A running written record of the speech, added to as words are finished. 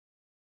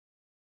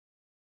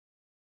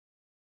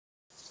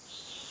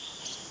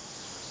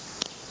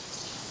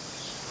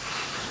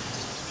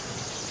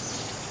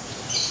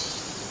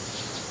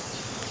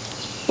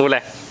พูดเล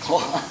ย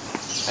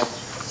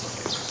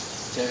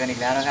เจอกันอีก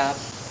แล้วนะครับ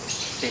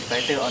Street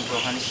Fighter on Tour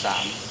ครั้งที่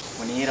 3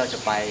วันนี้เราจะ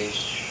ไป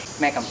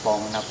แม่กำปอง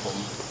นะครับผม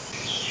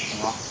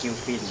เนาะคิว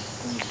ฟิน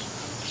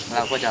เร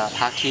าก็จะ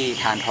พักที่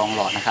ทานทองห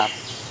ลอดนะครับ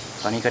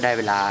ตอนนี้ก็ได้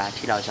เวลา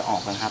ที่เราจะออ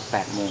กกันครับ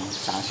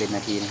8:30 น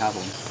าทีนะครับผ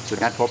มจุด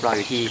นัดพบเราอ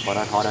ยู่ที่ปต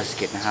ท.ดอยสะเ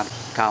ก็ดนะครับ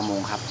9 โมง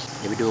ครับ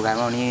เดี๋ยวไปดูกัน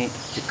ว่าวันนี้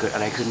จะเกิดอะ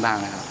ไรขึ้นบ้าง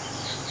นะครับ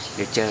เ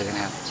ดี๋ยวเจอกัน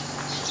ครับ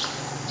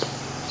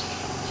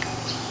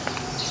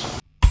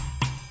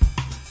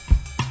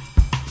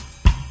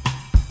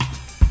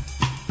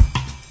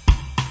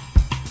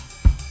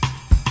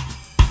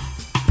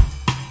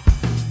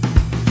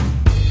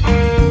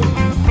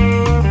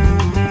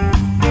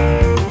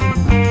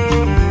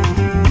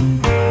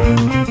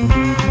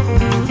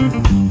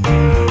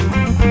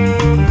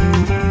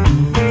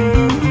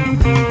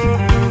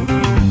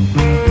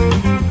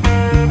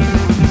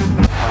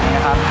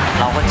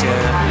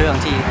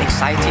ที่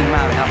exciting ม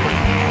ากเลยครับ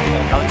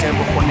เราเจอ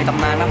บุคคลในต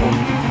ำนานนะผม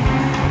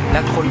แล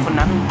ะคน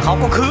นั้นเขา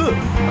ก็คือ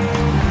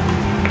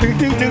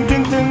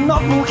ตึงนอ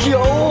กงูเขีย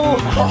ว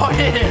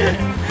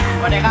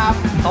สวัสดีครับ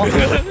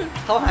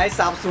เขาหายส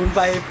าบสูญไป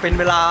เป็น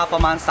เวลาปร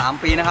ะมาณ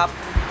3 ปีนะครับ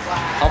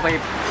เขาไป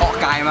เพาะ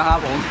กายมาครับ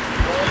ผม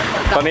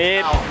ตอนนี้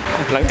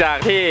หลังจาก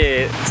ที่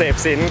เสพ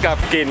สินกับ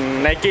กลิ่น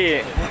ไนกี้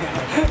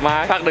มา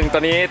พักหนึ่งต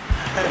อนนี้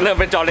เริ่ม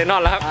เป็นจอร์เลนนอ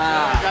นแล้วครับ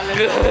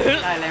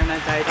ได้แรงใน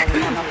ใจจอร์เล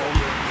นนอนครับผม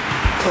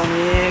ช่วง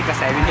นี้กระแ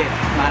สวินเทจ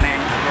มาแรง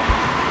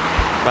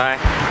ไป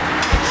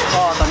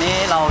ก็ตอนนี้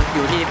เราอ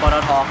ยู่ที่ปต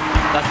ท.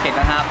ดอยสะเก็ด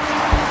นะครับ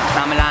ต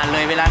ามเวลาเล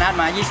ยเวลานัด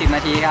มา20 น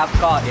าทีครับ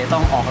ก็เดี๋ยวต้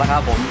องออกแล้วครั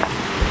บผม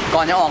ก่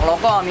อนจะออกเรา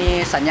ก็มี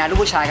สัญญาลูก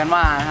ผู้ชายกัน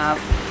ว่านะครับ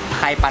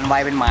ใครปั่นไว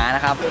เป็นหมาน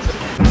ะครับ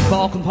บ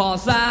อกคุณพ่อ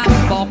ซะ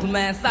บอกคุณแ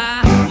ม่ซะ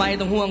ไม่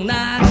ต้องห่วงน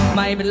ะไ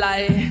ม่เป็นไร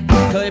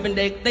เคยเป็น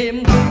เด็กติ่ม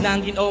นาง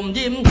กินอม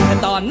ยิ้มแต่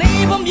ตอนนี้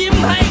ผมยิ้ม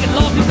ให้กับโล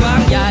กที่กว้า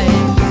งใหญ่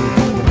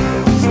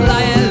สไล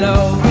ด์โล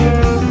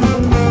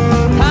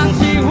ทาง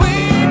ชีวิ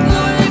ต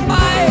ลุยไป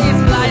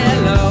สไล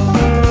ด์โล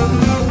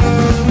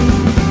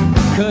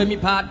เคยมี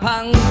ผาดพั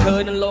งเค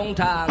ยเดินลง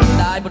ทาง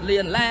ได้บทเรี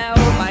ยนแล้ว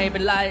ไม่เป็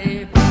นไร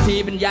ที่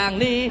เป็นอย่าง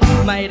นี้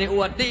ไม่ได้อ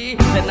วดดี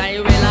แต่ใน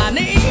เวลา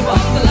นี้ผ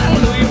มกำลัง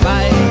ลุยไป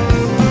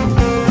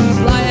ส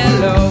ไลด์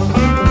โล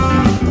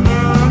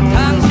ท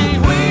างชี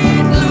วิ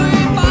ตลุย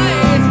ไป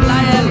สไล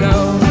ด์โล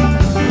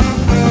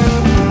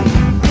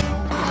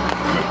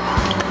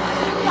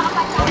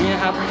ตอนนี้น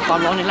ะครับความ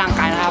ร้อนในร่าง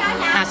กายนะครับ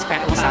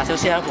58 องศาเซล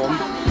เซียสครับผม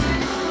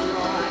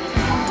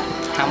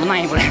หามันใน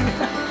หมดเลย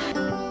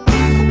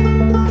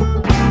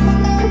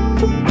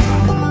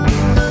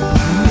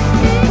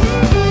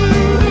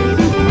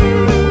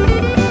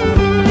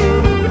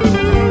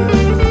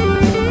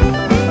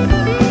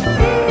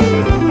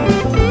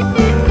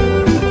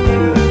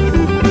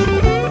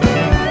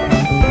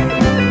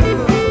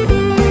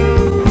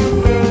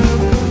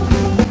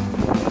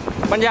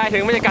บรรยายถึ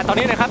งบรรยากาศตอน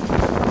นี้นะครับ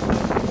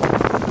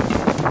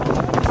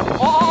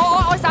โอ้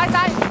ซ้า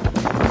ย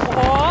โอ้โ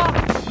ห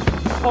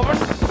ผมมัน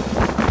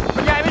บ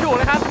รรยายไม่ถูก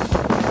นะครับ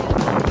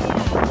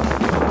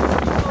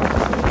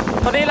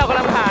ตอนนี้เรากำ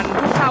ลังผ่าน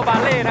ทุ่งข้าวบา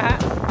เล่นะฮะ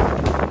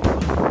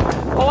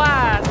เพราะว่า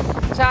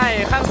ใช่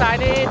ข้างซ้าย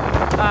นี้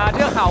เ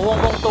ทือกเขา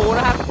วงตู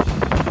นะครับ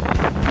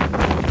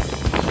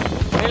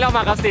นี่เราม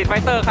ากับสตรีทไฟ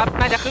เตอร์ครับ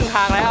น่าจะครึ่งท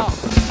างแล้ว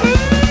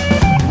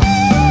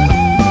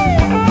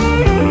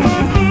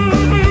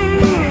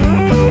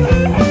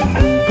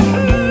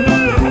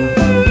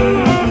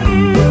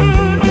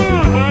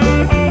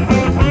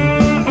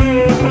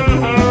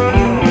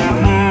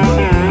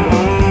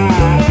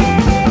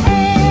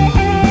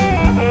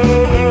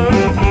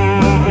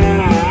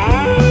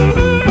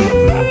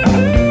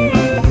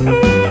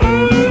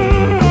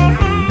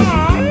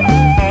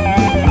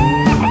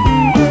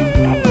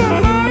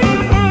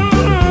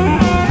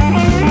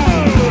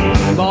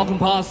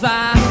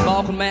บอ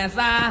กคุณแม่ซ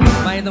ะ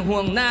ไม่ต้องห่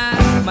วงนะ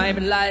ไม่เ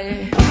ป็นไร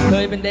เค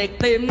ยเป็นเด็ก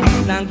ติ่ม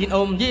นางกินอ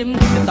มยิ้ม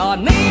แต่ตอน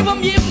นี้ผม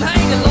ยิ้มให้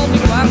กับโลก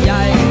ที่กว้างให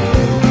ญ่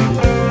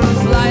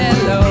สไล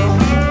ด์โล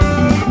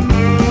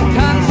ท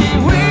างชี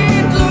วิ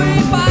ตลุย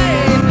ไป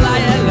สไล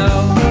ด์โล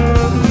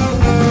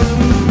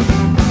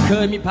เค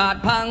ยมีผาด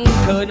พัง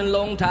เคยเดินล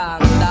งทาง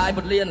ได้บ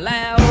ทเรียนแ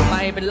ล้วไ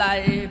ม่เป็นไร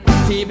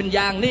ที่เป็นอ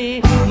ย่างนี้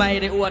ไม่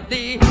ได้อวด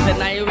ดีแต่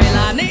ในเวล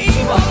านี้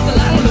ผมก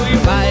ำลังลุย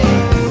ไป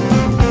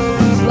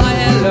สไล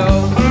ด์โล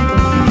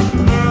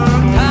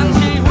ทาง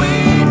ชีวิ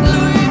ต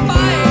ลุยไป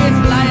ส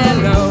ไลด์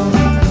โล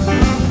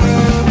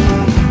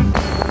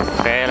โอ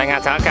เครายงาน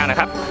สถานการณ์นะ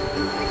ครับ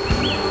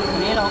วั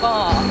นนี้เราก็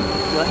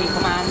เหลืออีกป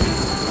ระมาณ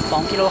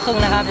2 กิโลครึ่ง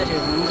นะครับจะถึ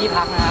งที่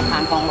พักนะครับทา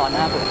นทองหลอดน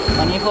ะครับต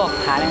อนนี้พวก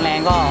ขาแรง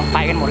ๆก็ไป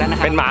กันหมดแล้วนะค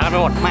รับเป็นหมากันไป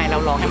หมดไม่เรา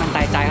ลองให้มันต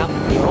ายใจครับ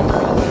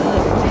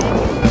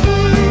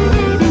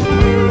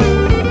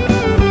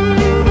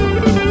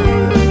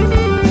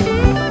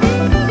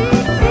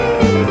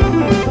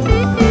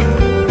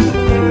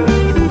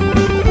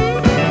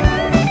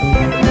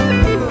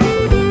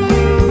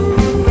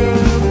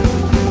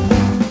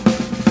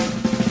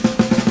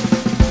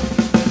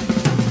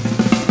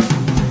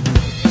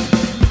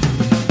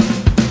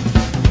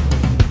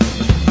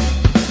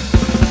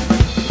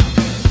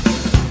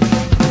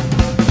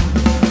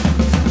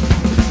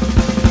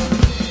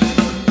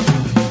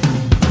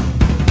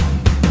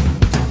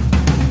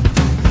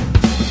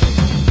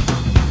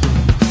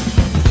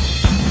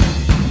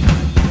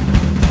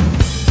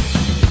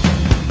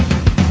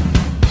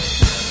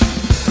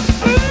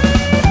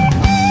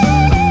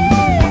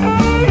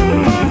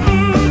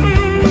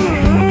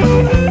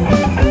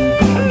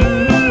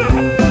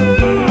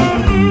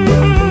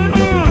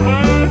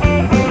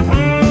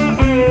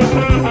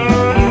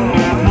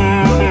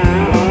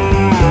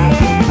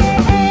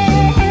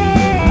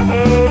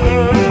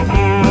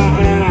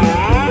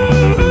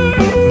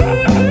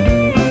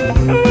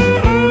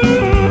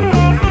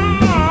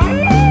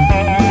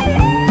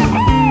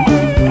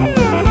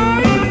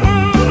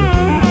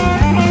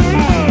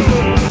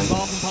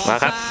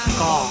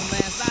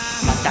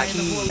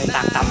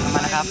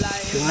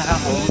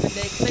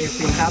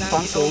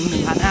สูง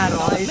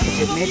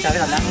 1,517 เมตรจากระ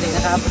ดับน้ำทะเลน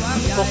ะครับ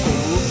ก็สูง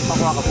พ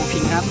อๆกับภูพิ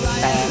งครับ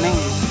แต่แม่ง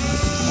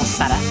หมด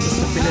สัตว์อะ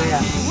สุดๆไปเลยอ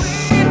ะ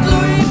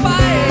ลุยไป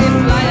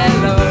fly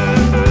hello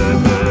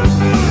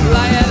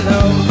fly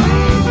hello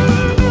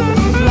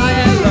fly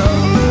hello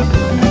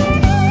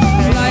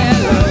fly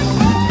hello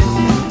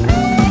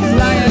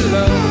fly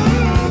hello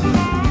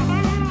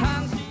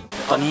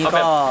ตอนนี้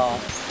ก็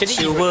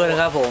ซิลเวอร์นะ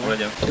ครับผม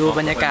ดู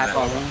บรรยากาศข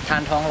องทา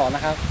นทองหล่อน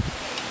ะครับ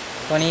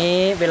ตอนนี้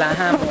เวลา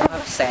5 โมงครั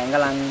บแสงก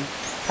ำลัง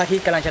พระอาทิต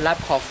ย์กำลังจะรับ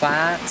ขอบฟ้า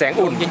แสง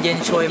อุ่น เย็น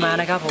ๆโชยมา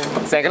นะครับผม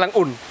แสงกำลัง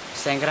อุ่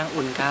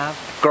นครับ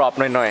กรอบ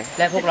หน่อย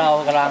และพวกเรา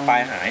กำลัง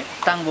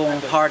ตั้งวง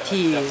พาร์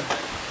ตี้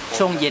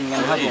ช่วงเย็นกั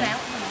นครับผม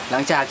หลั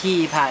งจากที่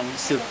ผ่าน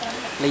ศึก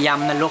ระย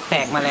ำนรกแต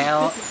กมาแล้ว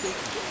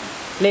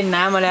เล่น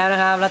น้ำมาแล้วนะ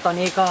ครับ แล้วตอน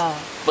นี้ก็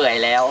เปื่อย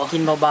แล้วกิ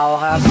นเบา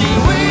ๆครับชี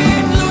วิ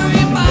ตลุย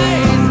ไป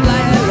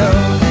fly hello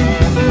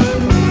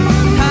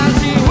ทาง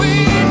ชีวิ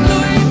ต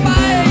ลุยไป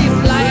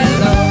fly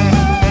hello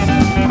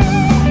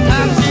ท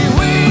างชี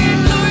วิต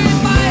ลุย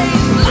ไป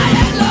fly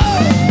hello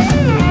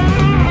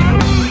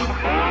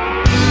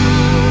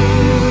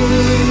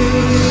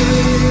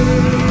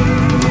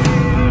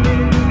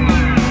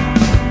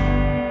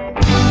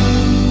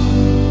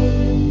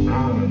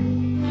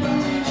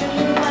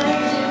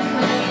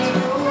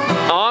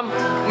ๆออม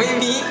ไม่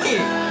มี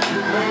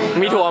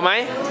มีถั่วไหม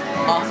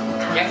อ๋อ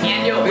ยังแง้น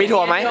อยู่ มีถั่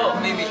วไหม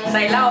ใ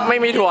ส่เหล้าไม่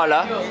มีถั่วเหร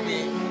อ